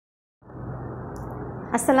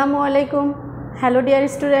Assalamualaikum. Hello dear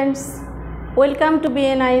students. Welcome to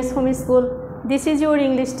BNI's Home School. This is your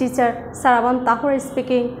English teacher Saraban Tahura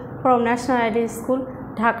speaking from National Ideal School,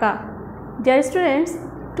 Dhaka. Dear students,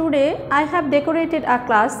 today I have decorated a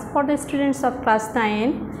class for the students of class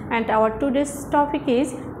 9 and our today's topic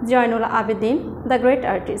is Zainul Abidin, the great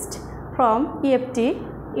artist from EFT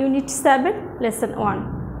Unit-7 Lesson-1.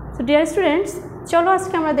 So dear students, চলো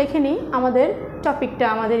আজকে আমরা দেখে নিই আমাদের টপিকটা,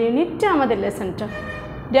 আমাদের ইউনিটটা, আমাদের লেসনটা।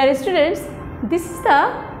 Dear students, this is the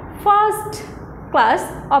first class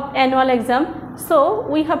of annual exam, so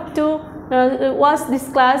we have to watch this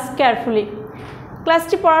class carefully.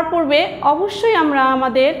 ক্লাসটি পড়ার পূর্বে অবশ্যই আমরা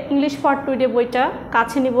আমাদের ইংলিশ ফর টুডে বইটা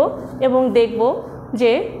কাছে নিব এবং দেখব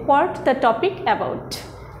যে হোয়াট দ্য টপিক অ্যাবাউট।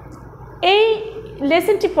 এই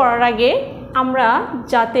লেসনটি পড়ার আগে আমরা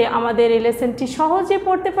যাতে আমাদের এই লেসনটি সহজে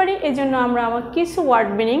পড়তে পারি এজন্য আমরা কিছু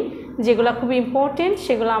ওয়ার্ড মিনিং যেগুলো খুবই ইম্পর্টেন্ট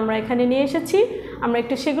সেগুলো আমরা এখানে নিয়ে এসেছি। আমরা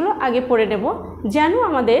একটু সেগুলো আগে পড়ে নেব যেন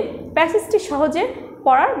আমাদের প্যাসেজটি সহজে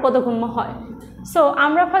পড়ার বোধগম্য হয়। সো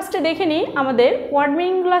আমরা ফার্স্টে দেখে নিই আমাদের ওয়ার্ড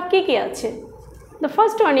মিনিংগুলো কী কী আছে। The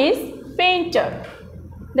first one is painter,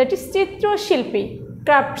 that is চিত্রশিল্পী,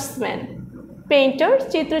 ক্রাফটসম্যান। পেইন্টার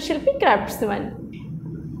চিত্রশিল্পী, ক্রাফটসম্যান।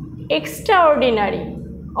 এক্সট্রাঅর্ডিনারি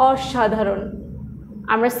অসাধারণ,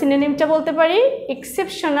 আমরা সিনোনিমটা বলতে পারি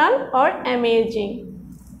exceptional or amazing.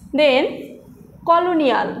 Then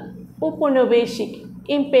colonial উপনিবেশিক,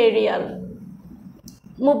 ইম্পেরিয়াল।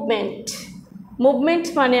 মুভমেন্ট, মুভমেন্ট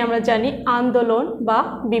মানে আমরা জানি আন্দোলন বা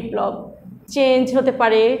বিপ্লব। চেঞ্জ হতে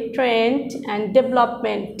পারে ট্রেন্ড অ্যান্ড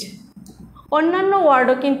ডেভেলপমেন্ট। অন্যান্য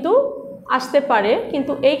ওয়ার্ডও কিন্তু আসতে পারে,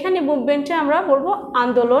 কিন্তু এইখানে মুভমেন্টে আমরা বলবো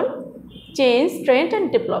আন্দোলন, change, trend and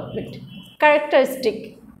development. Characteristic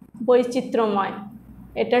বৈচিত্র্যময়,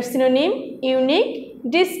 এটার synonym unique,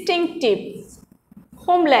 distinctive.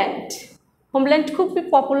 Homeland, homeland খুবই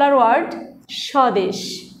পপুলার ওয়ার্ড, স্বদেশ।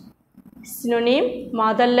 সিনোনিম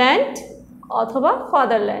মাদারল্যান্ড অথবা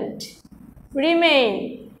ফাদারল্যান্ড। রিমেইন,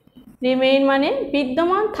 রিমেইন মানে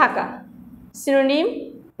বিদ্যমান থাকা। Synonym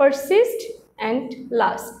persist and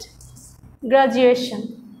last. Graduation,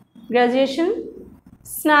 graduation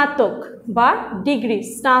স্নাতক বা ডিগ্রি,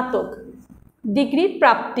 স্নাতক degree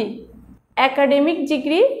Prapti. Academic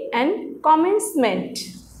degree and commencement.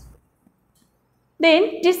 Then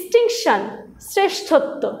distinction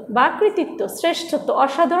শ্রেষ্ঠত্ব বা কৃতিত্ব, শ্রেষ্ঠত্ব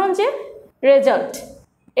অসাধারণ যে রেজাল্ট।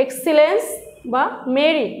 এক্সিলেন্স বা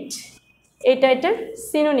মেরিট, এটা এটার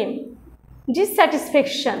সিনোনিম।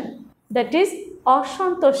 ডিসস্যাটিসফ্যাকশন দ্যাট ইজ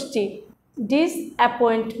অসন্তুষ্টি,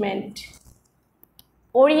 ডিসঅ্যাপয়েন্টমেন্ট।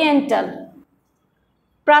 ওরিয়েন্টাল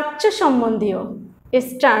প্রাচ্য সম্বন্ধীয়,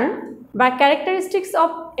 ইস্টার্ন বা characteristics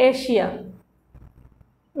of Asia.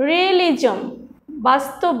 Realism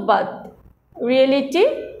বাস্তববাদ, reality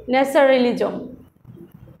naturalism.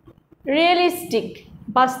 Realistic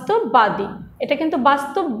বাস্তববাদী, এটা কিন্তু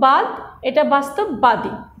বাস্তববাদ, এটা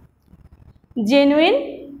বাস্তববাদী। Genuine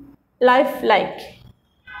life like.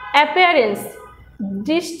 Appearance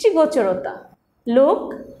দৃষ্টিগোচরতা। Look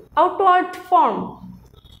outward form.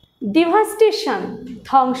 Devastation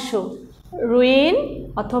ধ্বংস, রুইন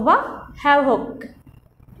অথবা হ্যাভক।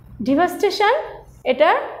 ডিভাস্টেশন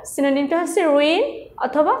এটার সিনোনিমটা হচ্ছে রুইন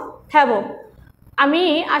অথবা হ্যাভক। আমি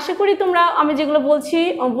আশা করি তোমরা আমি যেগুলো বলছি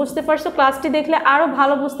বুঝতে পারছো, ক্লাসটি দেখলে আরও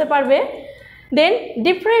ভালো বুঝতে পারবে। দেন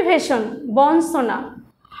ডিপ্রাইভেশন বঞ্চনা।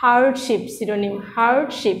 Hardship, synonym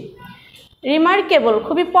hardship. রিমার্কেবল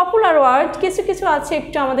খুবই পপুলার ওয়ার্ড, কিছু কিছু আছে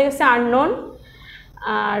একটু আমাদের কাছে আননোন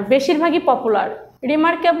আর বেশিরভাগই পপুলার।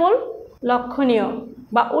 রিমার্কেবল লক্ষণীয়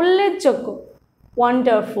বা উল্লেখযোগ্য,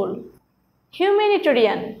 ওয়ান্ডারফুল।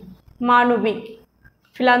 হিউম্যানিটেরিয়ান মানবিক,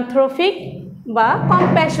 ফিলান্থ্রোপিক বা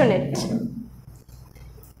কম্প্যাশনেট।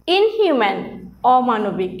 ইনহিউম্যান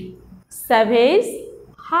অমানবিক, স্যাভেজ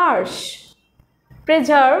হার্শ।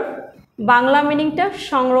 প্রিজার্ভ বাংলা মিনিংটা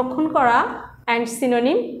সংরক্ষণ করা অ্যান্ড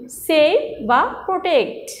সিনোনিম সেভ বা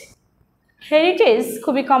প্রোটেক্ট। হেরিটেজ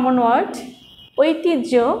খুবই কমন ওয়ার্ড,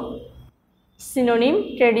 ঐতিহ্য। Synonym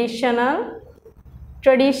traditional,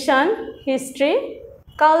 tradition, history.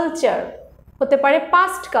 Culture হতে পারে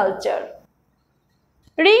পাস্ট কালচার।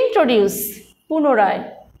 রিইন্ট্রোডিউস পুনরায়।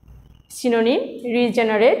 Synonym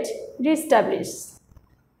regenerate, re-establish.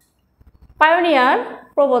 পায়োনিয়ার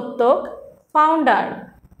প্রবর্তক, ফাউন্ডার।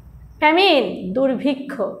 ফ্যামিন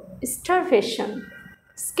দুর্ভিক্ষ, starvation.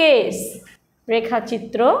 Sketch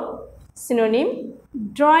রেখাচিত্র, synonym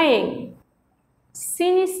drawing.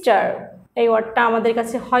 Sinister এই ওয়ার্ডটা আমাদের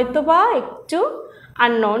কাছে হয়তোবা একটু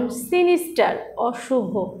আননোন। সিনিস্টার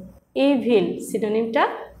অশুভ, ইভিল, সিনোনিমটা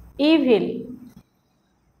ইভিল।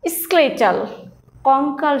 স্কেলেটাল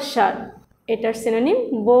কঙ্কালসার, এটার সিনোনিম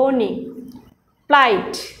বোনি।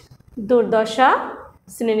 প্লাইট দুর্দশা,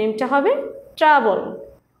 সিনোনিমটা হবে ট্রাবল।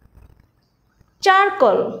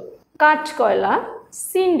 চারকোল কাঠকয়লা,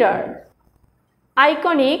 সিন্ডার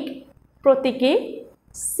আইকনিক প্রতীকী,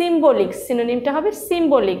 সিম্বলিক সিনোনিমটা হবে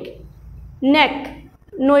সিম্বলিক। নেক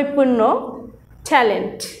নৈপুণ্য,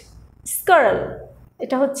 ট্যালেন্ট। স্কারল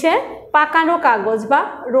এটা হচ্ছে পাকানো কাগজ বা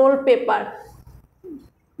রোল পেপার।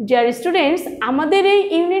 ডিয়ার স্টুডেন্টস, আমাদের এই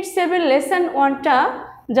ইউনিট 7 লেসন 1টা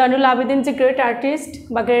জয়নুল আবেদিন যে গ্রেট আর্টিস্ট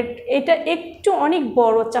বা গ্রেট, এটা একটু অনেক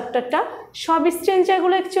বড় চ্যাপ্টারটা। সব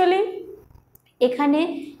স্ট্রেঞ্জারগুলো অ্যাকচুয়ালি এখানে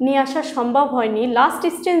নিয়ে আসা সম্ভব হয়নি। লাস্ট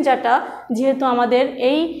স্ট্রেঞ্জারটা যেহেতু আমাদের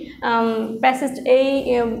এই প্যাসেজ এই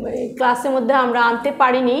ক্লাসের মধ্যে আমরা আনতে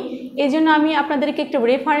পারিনি, এই জন্য আমি আপনাদেরকে একটু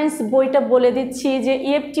রেফারেন্স বইটা বলে দিচ্ছি যে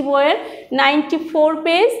ইএফটি বইয়ের 94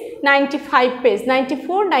 পেজ, 95 পেজ,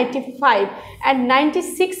 94, 95 অ্যান্ড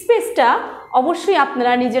 96 পেজটা অবশ্যই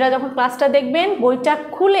আপনারা নিজেরা যখন ক্লাসটা দেখবেন বইটা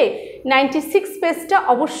খুলে 96 পেজটা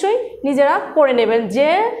অবশ্যই নিজেরা পড়ে নেবেন। যে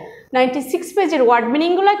 96 পেজের ওয়ার্ড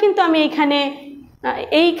মিনিংগুলো কিন্তু আমি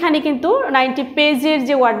এইখানে কিন্তু 90 পেজের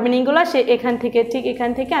যে ওয়ার্ড মিনিংগুলো সে ঠিক এখান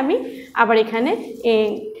থেকে আমি আবার এখানে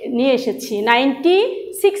নিয়ে এসেছি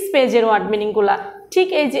 96 পেজের ওয়ার্ড মিনিংগুলো। ঠিক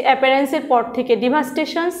এই যে অ্যাপিয়ারেন্সের পর থেকে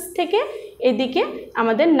ডিভাস্টেশনস থেকে এদিকে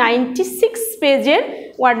আমাদের 96 পেজের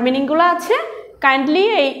ওয়ার্ড মিনিংগুলো আছে। কাইন্ডলি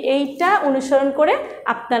এইটা অনুসরণ করে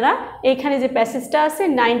আপনারা এইখানে যে প্যাসেজটা আছে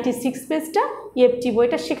 96 পেজটা ইএফটি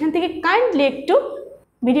বইটা, সেখান থেকে কাইন্ডলি একটু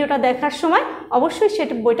ভিডিওটা দেখার সময় অবশ্যই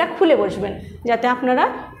সেটা বইটা খুলে বসবেন, যাতে আপনারা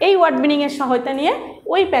এই ওয়ার্ড মিনিংয়ের সহায়তা নিয়ে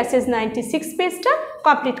ওই প্যাসেজ 96 পেজটা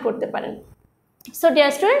কমপ্লিট করতে পারেন। সো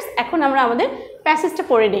ডিয়ার স্টুডেন্টস, এখন আমরা আমাদের প্যাসেজটা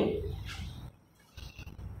পড়ে নিই।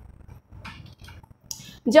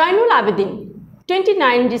 জয়নুল আবেদিন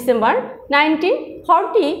 29 ডিসেম্বর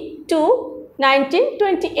 1940 to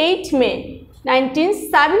 1928 মে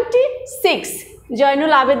 1976।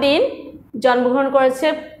 জয়নুল আবেদিন জন্মগ্রহণ করেছে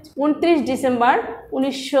 29 ডিসেম্বর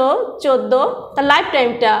 1914, তার লাইফ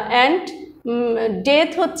টাইমটা, অ্যান্ড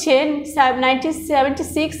ডেথ হচ্ছে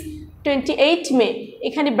 1976 28 মে।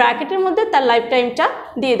 এখানে ব্র্যাকেটের মধ্যে তার লাইফ টাইমটা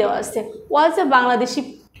দিয়ে দেওয়া আছে। ওয়াজ এ বাংলাদেশি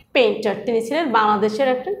পেইন্টার, তিনি ছিলেন বাংলাদেশের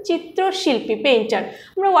একটা চিত্রশিল্পী, পেইন্টার।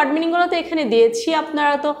 আমরা ওয়ার্ড মিনিংগুলো তো এখানে দিয়েছি,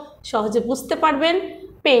 আপনারা তো সহজে বুঝতে পারবেন।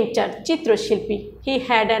 পেইন্টার, চিত্রশিল্পী। He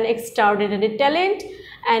had an extraordinary talent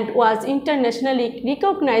and was internationally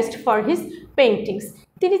recognised for his paintings.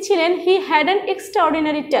 তিনি ছিলেন he had an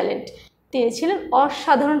extraordinary talent, তিনি ছিলেন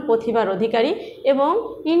অসাধারণ প্রতিভার অধিকারী এবং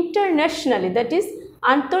ইন্টারন্যাশনালি, দ্যাট ইজ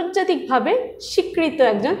আন্তর্জাতিকভাবে স্বীকৃত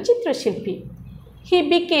একজন চিত্রশিল্পী। He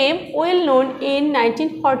became well known in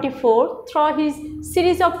 1944 through his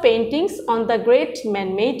series of paintings on the great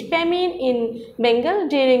man-made famine in Bengal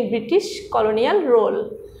during British colonial rule.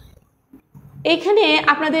 এখানে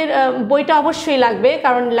আপনাদের বইটা অবশ্যই লাগবে,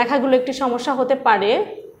 কারণ লেখাগুলো একটু সমস্যা হতে পারে,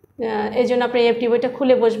 এই জন্য আপনি এফটি বইটা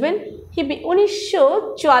খুলে বসবেন।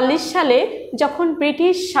 1944 সালে যখন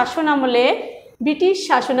ব্রিটিশ শাসনামলে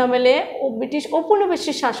ও ব্রিটিশ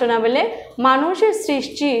ঔপনিবেশিক শাসনামলে মানুষের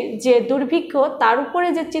সৃষ্টি যে দুর্ভিক্ষ, তার উপরে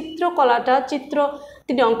যে চিত্র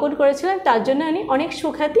তিনি অঙ্কন করেছিলেন, তার জন্য উনি অনেক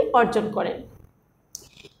সুখ্যাতি অর্জন করেন।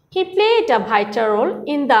 He played a vital role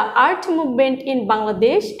in the art movement in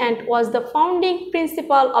Bangladesh and was the founding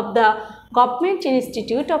principal of the Government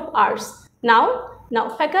Institute of Arts, now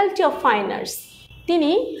Faculty of Fine Arts.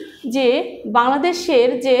 তিনি যে বাংলাদেশের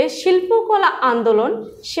যে শিল্পকলা আন্দোলন,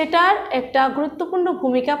 সেটার একটা গুরুত্বপূর্ণ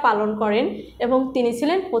ভূমিকা পালন করেন এবং তিনি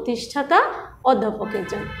ছিলেন প্রতিষ্ঠাতা অধ্যাপক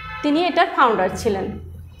একজন, তিনি এটার ফাউন্ডার ছিলেন।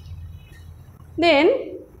 দেন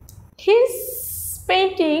his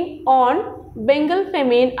painting on Bengal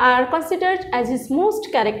famine are considered as his most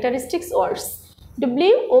characteristic works.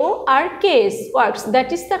 WORK's works, that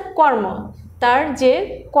is the কর্ম, তার যে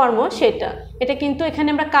কর্ম সেটা, এটা কিন্তু এখানে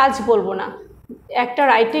আমরা কাজ বলবো না, একটা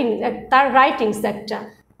তার রাইটিংস, একটা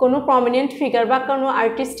কোনো প্রমিনেন্ট ফিগার বা কোনো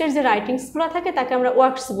আর্টিস্টের যে রাইটিংসগুলো থাকে তাকে আমরা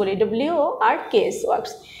ওয়ার্কস বলি, WORK's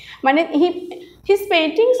ওয়ার্কস। মানে his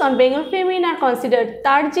paintings on Bengal famine R considered,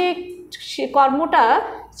 তার যে কর্মটা,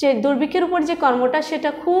 যে দুর্ভিক্ষের উপর যে কর্মটা, সেটা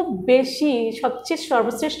খুব বেশি সবচেয়ে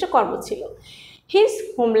সর্বশ্রেষ্ঠ কর্ম ছিল। His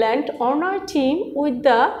homeland honoured him with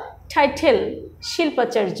the title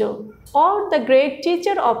শিল্পাচার্য or the great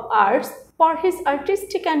teacher of arts for his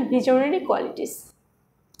artistic and visionary qualities.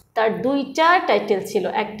 তার দুইটা টাইটেল ছিল,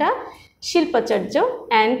 একটা শিল্পাচার্য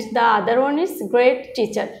and the other one is great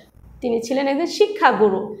teacher. তিনি ছিলেন একজন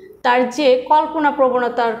শিক্ষাগুরু, তার যে কল্পনা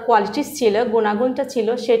প্রবণতার কোয়ালিটিস ছিল, গুণাগুণটা ছিল,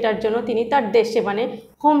 সেটার জন্য তিনি তার দেশে মানে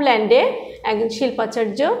হোমল্যান্ডে একজন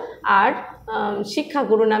শিল্পাচার্য আর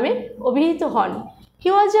শিক্ষাগুরু নামে অভিহিত হন। He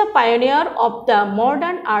was a pioneer of the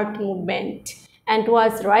modern art movement and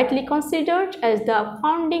was rightly considered as the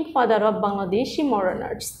founding father of Bangladeshi modern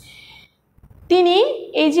arts. তিনি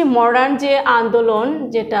এই যে মডার্ন যে আন্দোলন,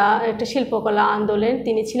 যেটা একটা শিল্পকলা আন্দোলন,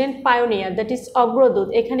 তিনি ছিলেন পায়োনিয়ার, দ্যাট ইজ অগ্রদূত।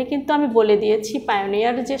 এখানে কিন্তু আমি বলে দিয়েছি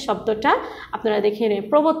পায়োনিয়ার যে শব্দটা আপনারা দেখে নেন,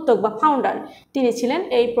 প্রবর্তক বা ফাউন্ডার। তিনি ছিলেন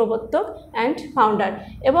এই প্রবর্তক অ্যান্ড ফাউন্ডার,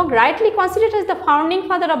 এবং rightly considered as the founding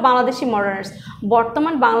father of Bangladeshi moderns.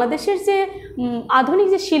 বর্তমান বাংলাদেশের যে আধুনিক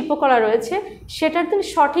যে শিল্পকলা রয়েছে সেটার তিনি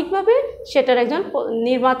সঠিকভাবে সেটার একজন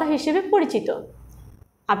নির্মাতা হিসেবে পরিচিত।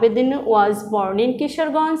 Abedin was born in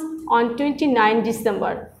Kishoreganj on 29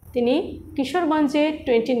 December. তিনি কিশোরগঞ্জে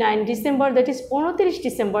 29 ডিসেম্বর, দ্যাট ইজ 29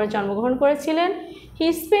 ডিসেম্বর জন্মগ্রহণ করেছিলেন। He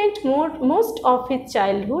spent most of his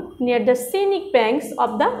childhood near the scenic banks of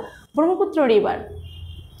the Brahmaputra river.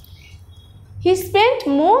 He spent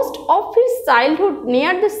most of his childhood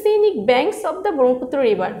near the scenic banks of the Brahmaputra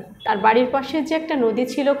river. তার বাড়ির পাশে যে একটা নদী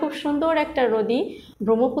ছিল, খুব সুন্দর একটা নদী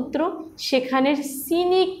ব্রহ্মপুত্র, সেখানের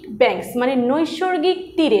সিনিক ব্যাঙ্কস মানে নৈসর্গিক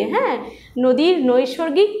তীরে, হ্যাঁ, নদীর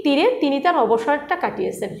নৈসর্গিক তীরে তিনি তার অবসরটা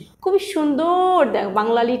কাটিয়েছেন। খুবই সুন্দর, দেখ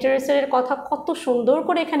বাংলা লিটারেচারের কথা কত সুন্দর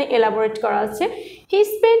করে এখানে এলাবোরেট করা আছে। He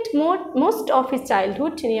spent most of his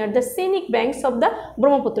childhood near the scenic banks of the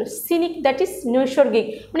Brahmaputra. Scenic that is নৈসর্গিক,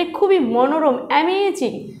 মানে খুবই মনোরম,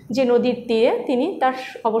 অ্যামেজিং যে নদীর তীরে তিনি তার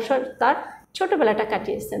অবসর, তার ছোটবেলাটা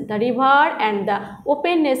কাটিয়েছেন। The river and the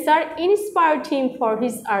open nature inspired him for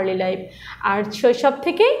his early life. আর শৈশব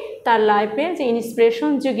থেকেই তার লাইফে যে ইন্সপিরেশন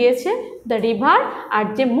জুগিয়েছে দ্য রিভার আর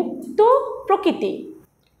যে মুক্ত প্রকৃতি।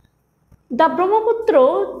 The Brahmaputra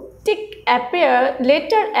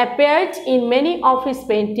later appeared in many of his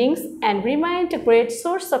paintings and remained a great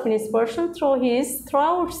source of inspiration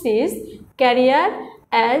throughout his career.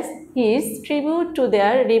 As his tribute to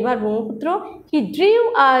their river Brahmaputra, he drew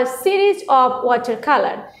a series of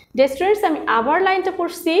watercolor. Dear students, আমি আবার লাইনটা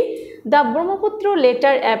পড়ছি। The Brahmaputra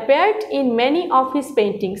later appeared in many of his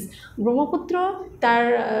paintings. Brahmaputra তার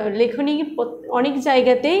লেখনী অনেক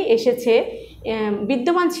জায়গাতেই এসেছে,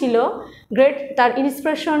 বিদ্যমান ছিল, গ্রেট তার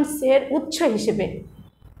ইন্সপিরেশনসের উৎস হিসেবে।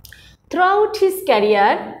 থ্রুআউট হিজ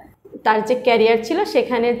ক্যারিয়ার, তার যে ক্যারিয়ার ছিল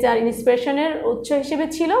সেখানে যার ইন্সপিরেশনের উৎস হিসেবে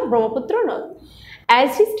ছিল ব্রহ্মপুত্র নদ।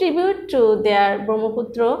 As his tribute to their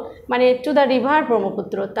Brahmaputra মানে টু দ্য রিভার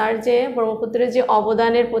ব্রহ্মপুত্র, তার যে ব্রহ্মপুত্রের যে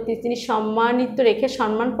অবদানের প্রতি তিনি সম্মানিত রেখে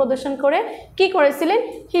সম্মান প্রদর্শন করে কি করেছিলেন,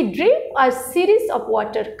 হি drew a series of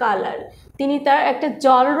water colour, তিনি তার একটা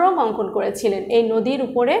জলরং অঙ্কন করেছিলেন এই নদীর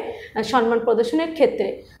উপরে সম্মান প্রদর্শনের ক্ষেত্রে।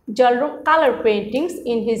 জলরং colour paintings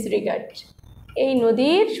in his regard, এই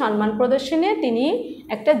নদীর সম্মান প্রদর্শনে তিনি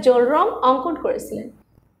একটা জলরং অঙ্কন করেছিলেন।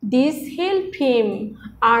 This helped him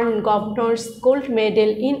earn Governor's Gold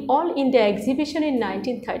Medal in All India Exhibition in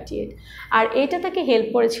 1938. আর এটা তাকে হেল্প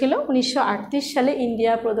করেছিল 1938 সালে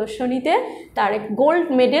ইন্ডিয়া প্রদর্শনীতে তার এক গোল্ড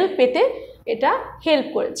মেডেল পেতে, এটা হেল্প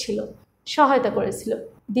করেছিল, সহায়তা করেছিল।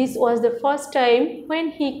 This was the first time when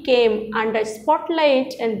he came under spotlight,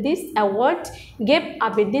 and this award gave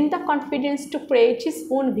Abedin the confidence to create his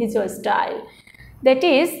own visual style. That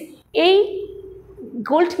is, এই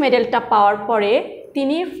গোল্ড মেডেলটা পাওয়ার পরে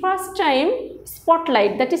তিনি first time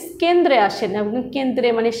spotlight that is কেন্দ্রে আসেন, এবং কেন্দ্রে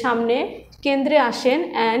মানে সামনে কেন্দ্রে আসেন,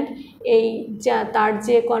 অ্যান্ড এই যা তার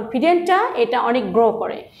যে কনফিডেন্টটা এটা অনেক গ্রো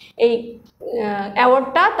করে। এই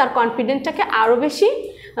অ্যাওয়ার্ডটা তার কনফিডেন্টটাকে আরও বেশি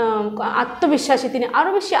আত্মবিশ্বাসী, তিনি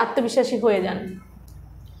আরও বেশি আত্মবিশ্বাসী হয়ে যান।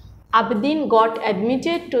 Abedin got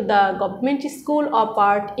admitted to the Government School of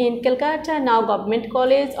Art in Calcutta, now Government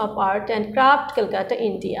College of Art and Craft, Calcutta,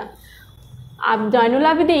 India. Zainul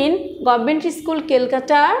Abedin government school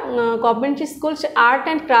Calcutta, government school art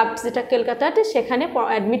and craft যেটা ক্যালকাটাতে, সেখানে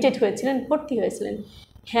অ্যাডমিটেড হয়েছিলেন, ভর্তি হয়েছিলেন।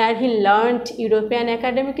 Hair he learned European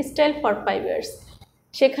academic style for 5 years,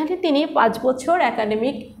 সেখানে তিনি 5 বছর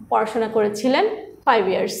academic পড়াশোনা করেছিলেন, 5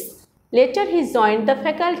 years. Letter he joined the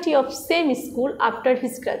faculty of same school after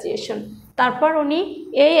his graduation, তারপর উনি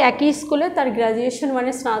এই একই স্কুলে তার গ্রাজুয়েশন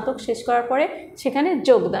মানে স্নাতক শেষ করার পরে সেখানে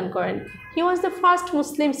যোগদান করেন। He was the first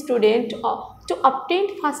Muslim student to obtain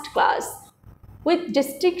first class with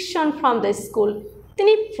distinction from the school.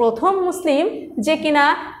 তিনি প্রথম মুসলিম যে কিনা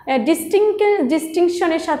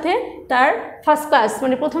ডিস্টিংশনের সাথে তার ফার্স্ট ক্লাস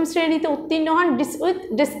মানে প্রথম শ্রেণীতে উত্তীর্ণ হন উইথ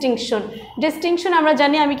ডিস্টিংশন। ডিস্টিংশন আমরা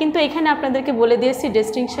জানি, আমি কিন্তু এখানে আপনাদেরকে বলে দিয়েছি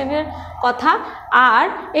ডিস্টিংশনের কথা। আর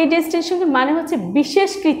এই ডিস্টিংশনের মানে হচ্ছে বিশেষ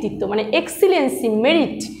কৃতিত্ব, মানে এক্সিলেন্সি,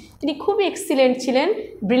 মেরিট। তিনি খুবই এক্সিলেন্ট ছিলেন,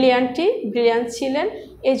 ব্রিলিয়ান্ট ছিলেন,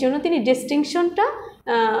 এই জন্য তিনি ডিস্টিংশনটা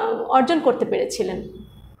অর্জন করতে পেরেছিলেন।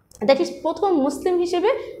 দ্যাট ইজ প্রথম মুসলিম হিসেবে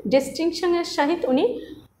ডিস্টিংশনের সহিত উনি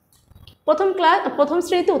প্রথম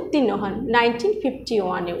শ্রেণীতে উত্তীর্ণ হন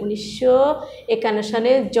 1951-এ। 1951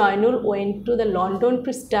 সালে Zainul went to the London to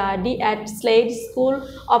study at স্লেড school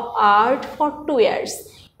of art for 2 years.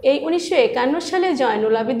 এই 1951 সালে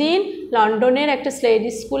জয়নুল আবেদিন লন্ডনের একটা স্লেড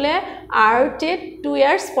স্কুলে আর্টে 2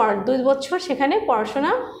 ইয়ার্স 2 বছর সেখানে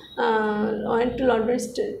পড়াশোনা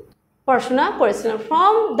করেছিলেন।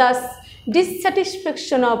 From the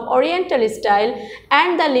dissatisfaction of Oriental style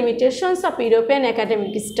and the limitations of European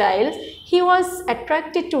academic styles, he was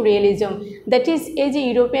attracted to realism. That is, এই যে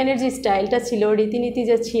ইউরোপিয়ানের যে স্টাইলটা ছিল, রীতিনীতি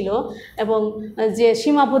যে ছিল এবং যে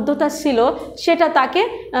সীমাবদ্ধতা ছিল, সেটা তাকে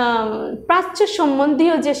প্রাচ্য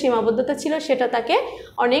সম্বন্ধীয় যে সীমাবদ্ধতা ছিল সেটা তাকে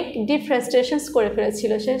অনেক ডিফ্রাস্ট্রেশনস করে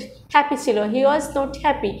ফেলেছিল। সে হ্যাপি ছিল, হি ওয়াজ নট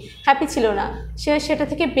হ্যাপি ছিল না। সে সেটা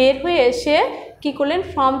থেকে বের হয়ে এসে কী করলেন,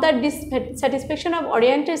 from the dissatisfaction of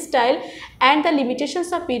oriental style and the limitations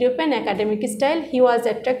of European academic style, he was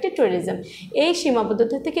attracted to realism. এই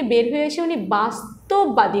সীমাবদ্ধতা থেকে বের হয়ে এসে উনি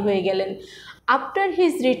বাস্তববাদী হয়ে গেলেন। After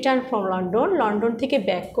his return from London থেকে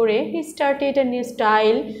ব্যাক করে he started a new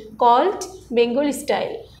style called Bengali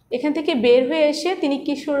style. এখান থেকে বের হয়ে এসে তিনি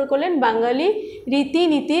কি শুরু করলেন, বাঙালি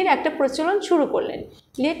রীতিনীতির একটা প্রচলন শুরু করলেন।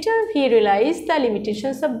 Letter he realise the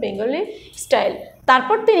limitations of Bengali style.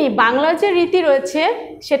 তারপর তিনি বাংলার যে রীতি রয়েছে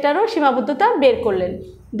সেটারও সীমাবদ্ধতা বের করলেন।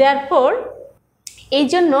 দেয়ারফর এই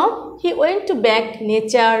জন্য he went to back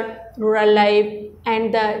nature, rural life and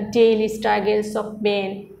the daily struggles of main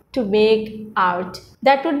to make art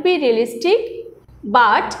that would be realistic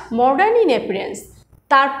but modern in appearance.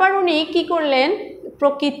 তারপর উনি কী করলেন,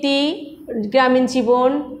 প্রকৃতি, গ্রামীণ জীবন,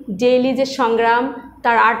 ডেইলি যে সংগ্রাম,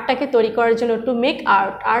 তার আর্টটাকে তৈরি করার জন্য, টু মেক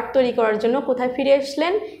আর্ট তৈরি করার জন্য কোথায় ফিরে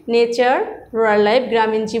আসলেন, নেচার, রুরাল লাইফ,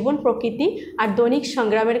 গ্রামীণ জীবন, প্রকৃতি আর দৈনিক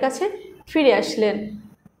সংগ্রামের কাছে ফিরে আসলেন।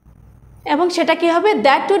 এবং সেটা কি হবে,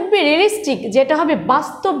 দ্যাট উড বি রিয়েলিস্টিক, যেটা হবে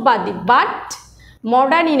বাস্তববাদী, বাট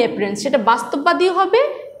মডার্ন ইন অ্যাপিয়ারেন্স, সেটা বাস্তববাদীও হবে,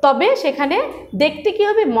 তবে সেখানে দেখতে কি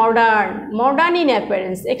হবে, মডার্ন ইন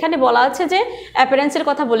অ্যাপিয়ারেন্স। এখানে বলা আছে যে অ্যাপিয়ারেন্সের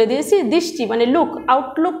কথা বলে দিয়েছি, দৃষ্টি মানে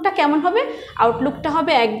আউটলুকটা কেমন হবে, আউটলুকটা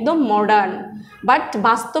হবে একদম মডার্ন, বাট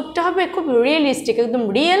বাস্তবটা হবে খুব রিয়েলিস্টিক, একদম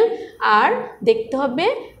রিয়েল, আর দেখতে হবে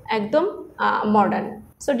একদম মডার্ন।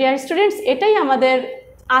 সো ডিয়ার স্টুডেন্টস, এটাই আমাদের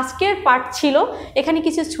আজকের পার্ট ছিল। এখানে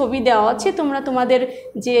কিছু ছবি দেওয়া আছে, তোমরা তোমাদের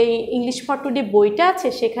যে ইংলিশ ফর টুডে বইটা আছে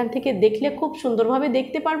সেখান থেকে দেখলে খুব সুন্দরভাবে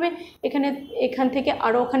দেখতে পারবে, এখান থেকে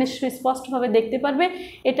আরও ওখানে সুস্পষ্টভাবে দেখতে পারবে।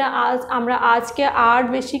 এটা আমরা আজকে আর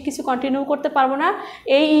বেশি কিছু কন্টিনিউ করতে পারবো না,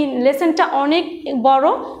 এই লেসনটা অনেক বড়,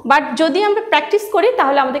 বাট যদি আমরা প্র্যাকটিস করি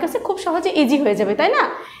তাহলে আমাদের কাছে খুব সহজে ইজি হয়ে যাবে, তাই না?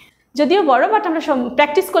 যদিও বড়, বাট আমরা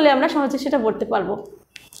প্র্যাকটিস করলে আমরা সহজে সেটা পড়তে পারবো।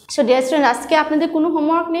 সো ডিয়ার স্টুডেন্ট, আজকে আপনাদের কোনো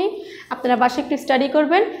হোমওয়ার্ক নেই, আপনারা বাসায় একটু স্টাডি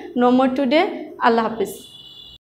করবেন। No more today. আল্লাহ হাফিজ।